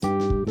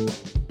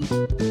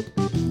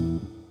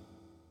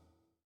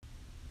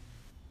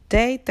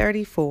Day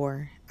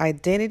 34,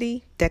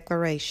 Identity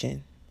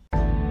Declaration.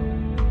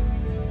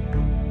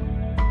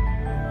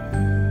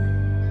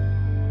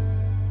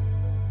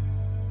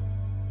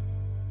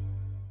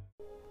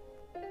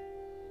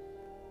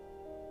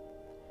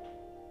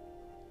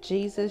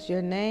 Jesus,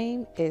 your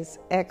name is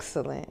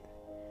excellent.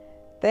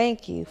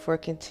 Thank you for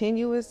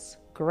continuous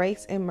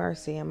grace and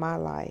mercy in my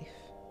life.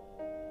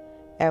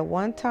 At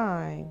one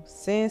time,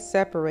 sin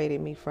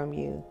separated me from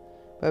you,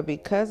 but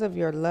because of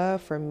your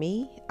love for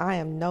me, I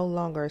am no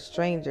longer a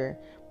stranger,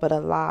 but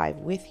alive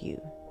with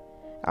you.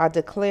 I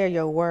declare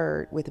your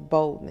word with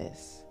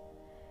boldness.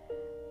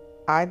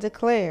 I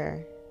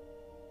declare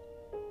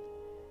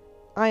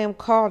I am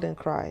called in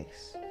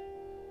Christ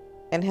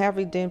and have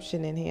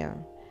redemption in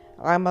him.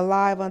 I am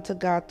alive unto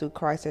God through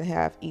Christ and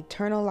have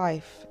eternal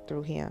life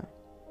through him.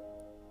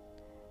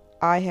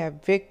 I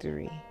have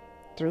victory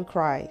through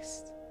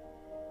Christ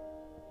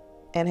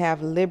and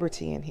have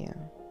liberty in him.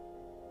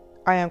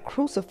 I am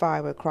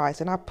crucified with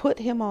Christ and I put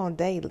him on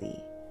daily.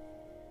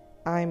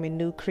 I am a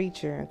new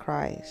creature in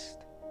Christ.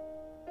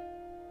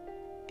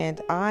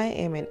 And I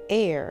am an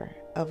heir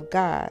of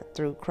God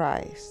through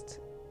Christ.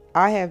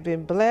 I have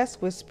been blessed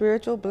with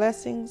spiritual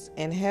blessings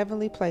in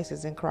heavenly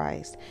places in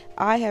Christ.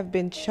 I have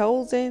been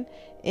chosen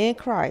in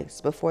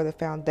Christ before the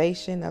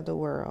foundation of the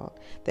world,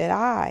 that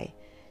I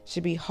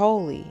should be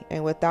holy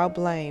and without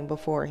blame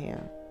before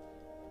him.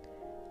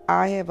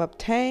 I have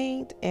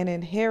obtained an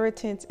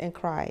inheritance in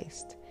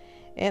Christ,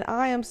 and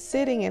I am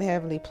sitting in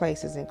heavenly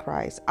places in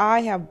Christ.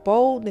 I have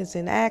boldness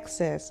and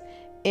access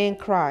in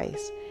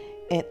Christ,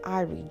 and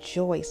I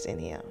rejoice in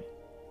him.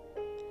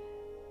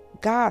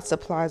 God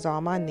supplies all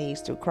my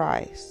needs through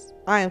Christ.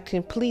 I am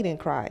complete in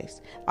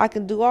Christ. I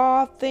can do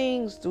all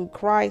things through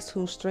Christ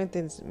who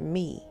strengthens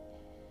me.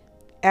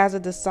 As a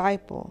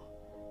disciple,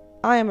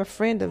 I am a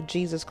friend of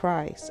Jesus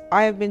Christ.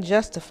 I have been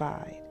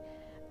justified.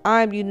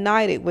 I am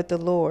united with the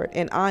Lord,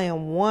 and I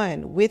am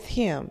one with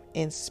him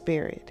in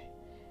spirit.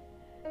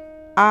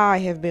 I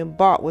have been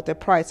bought with a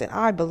price, and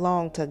I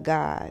belong to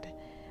God.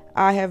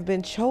 I have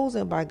been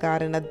chosen by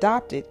God and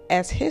adopted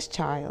as his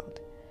child.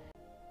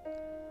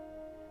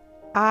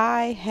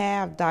 I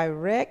have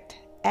direct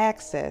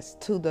access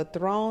to the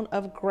throne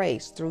of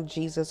grace through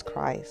Jesus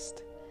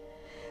Christ.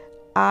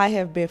 I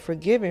have been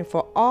forgiven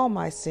for all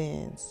my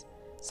sins,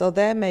 so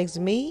that makes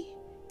me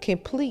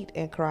complete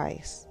in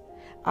Christ.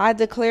 I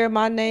declare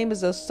my name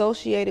is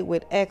associated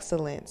with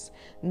excellence.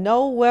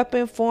 No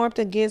weapon formed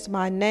against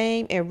my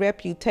name and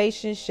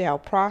reputation shall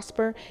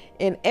prosper,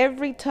 and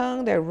every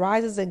tongue that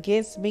rises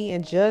against me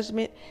in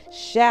judgment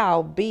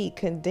shall be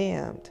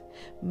condemned.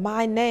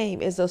 My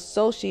name is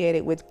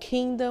associated with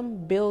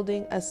kingdom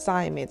building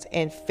assignments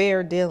and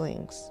fair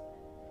dealings.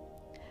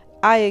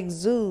 I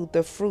exude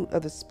the fruit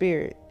of the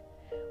Spirit,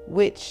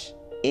 which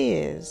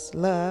is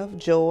love,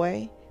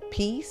 joy,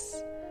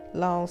 peace,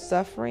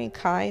 long-suffering,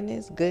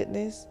 kindness,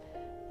 goodness,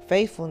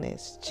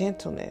 faithfulness,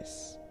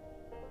 gentleness,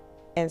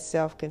 and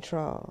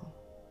self-control.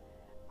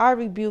 I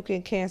rebuke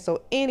and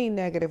cancel any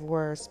negative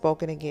words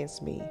spoken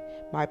against me,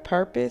 my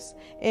purpose,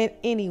 and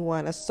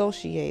anyone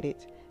associated,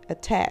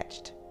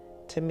 attached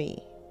to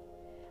me.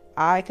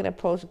 I can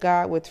approach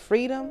God with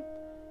freedom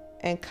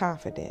and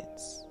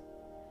confidence.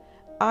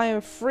 I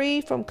am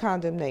free from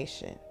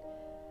condemnation.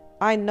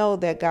 I know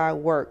that God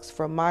works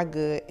for my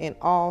good in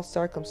all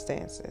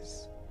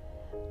circumstances.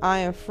 I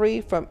am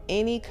free from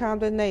any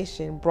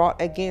condemnation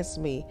brought against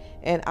me,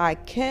 and I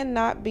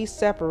cannot be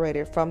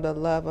separated from the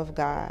love of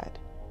God.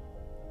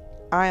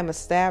 I am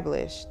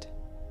established,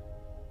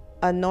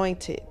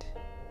 anointed,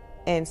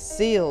 and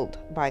sealed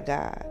by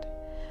God.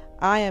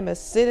 I am a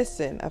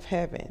citizen of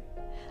heaven.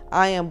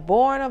 I am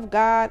born of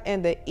God,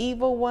 and the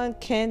evil one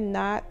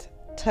cannot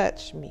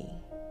touch me.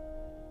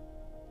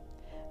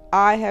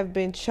 I have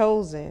been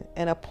chosen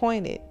and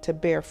appointed to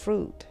bear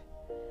fruit.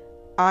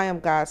 I am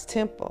God's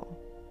temple.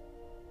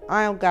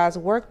 I am God's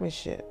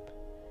workmanship.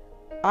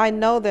 I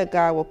know that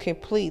God will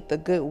complete the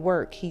good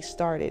work he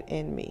started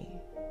in me.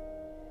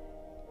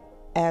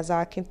 As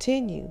I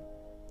continue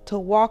to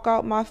walk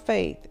out my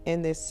faith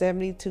in this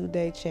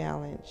 72-day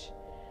challenge,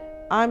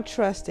 I'm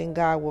trusting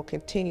God will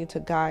continue to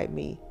guide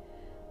me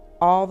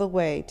all the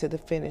way to the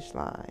finish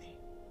line.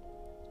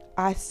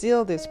 I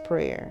seal this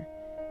prayer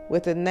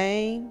with a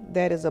name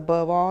that is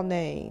above all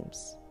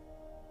names,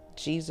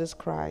 Jesus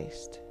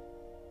Christ.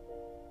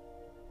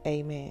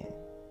 Amen.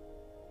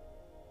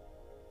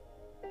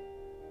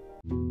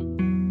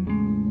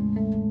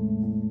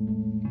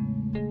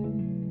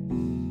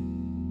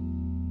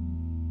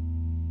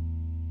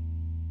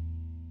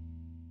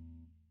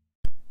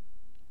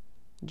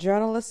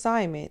 Journal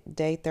assignment,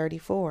 day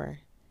 34.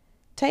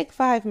 Take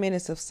 5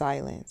 minutes of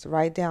silence.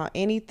 Write down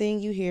anything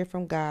you hear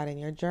from God in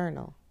your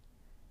journal.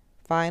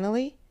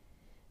 Finally,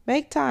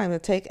 make time to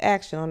take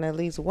action on at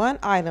least one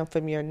item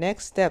from your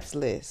next steps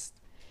list.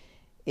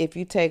 If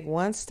you take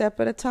one step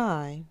at a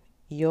time,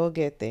 you'll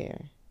get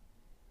there.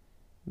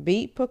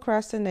 Beat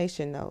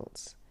procrastination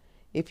notes.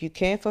 If you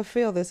can't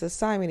fulfill this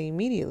assignment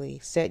immediately,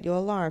 set your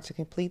alarm to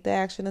complete the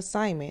action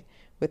assignment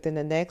within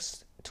the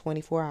next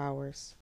 24 hours.